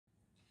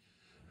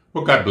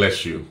Well, God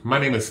bless you. My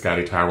name is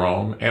Scottie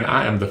Tyrone, and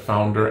I am the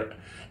founder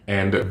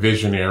and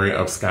visionary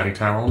of Scottie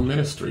Tyrone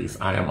Ministries.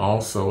 I am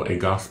also a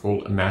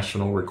gospel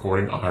national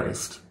recording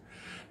artist,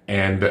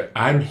 and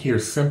I'm here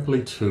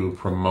simply to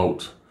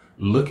promote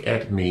Look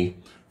at Me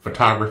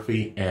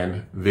photography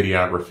and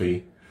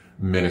videography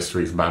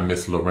ministries by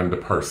Miss Lorinda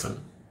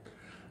Person.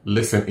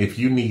 Listen, if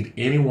you need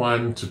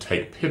anyone to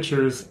take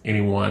pictures,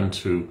 anyone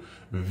to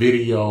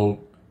video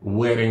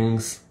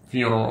weddings,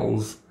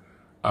 funerals,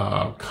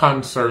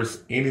 concerts,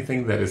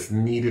 anything that is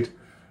needed,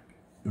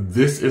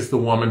 this is the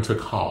woman to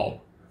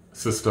call,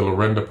 Sister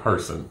Lorinda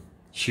Person.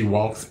 She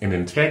walks in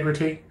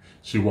integrity,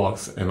 she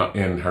walks in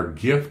her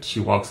gift, she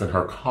walks in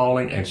her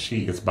calling, and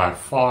she is by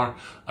far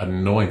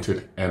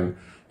anointed and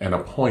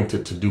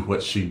appointed to do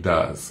what she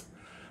does.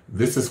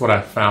 This is what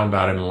I found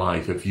out in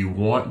life. If you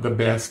want the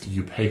best,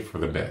 you pay for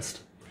the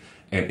best.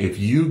 And if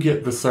you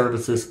get the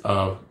services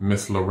of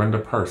Miss Lorinda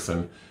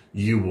Person,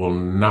 you will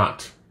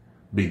not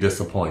be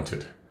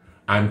disappointed.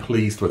 I'm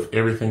pleased with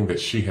everything that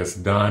she has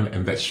done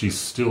and that she's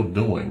still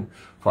doing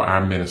for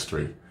our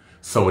ministry.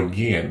 So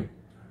again,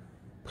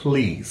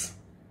 please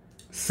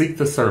seek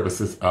the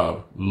services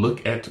of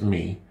Look at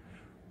Me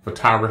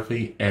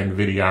photography and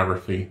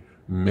videography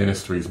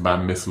ministries by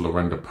Miss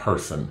Lorinda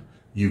Person.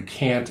 You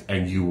can't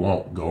and you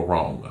won't go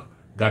wrong.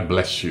 God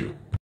bless you.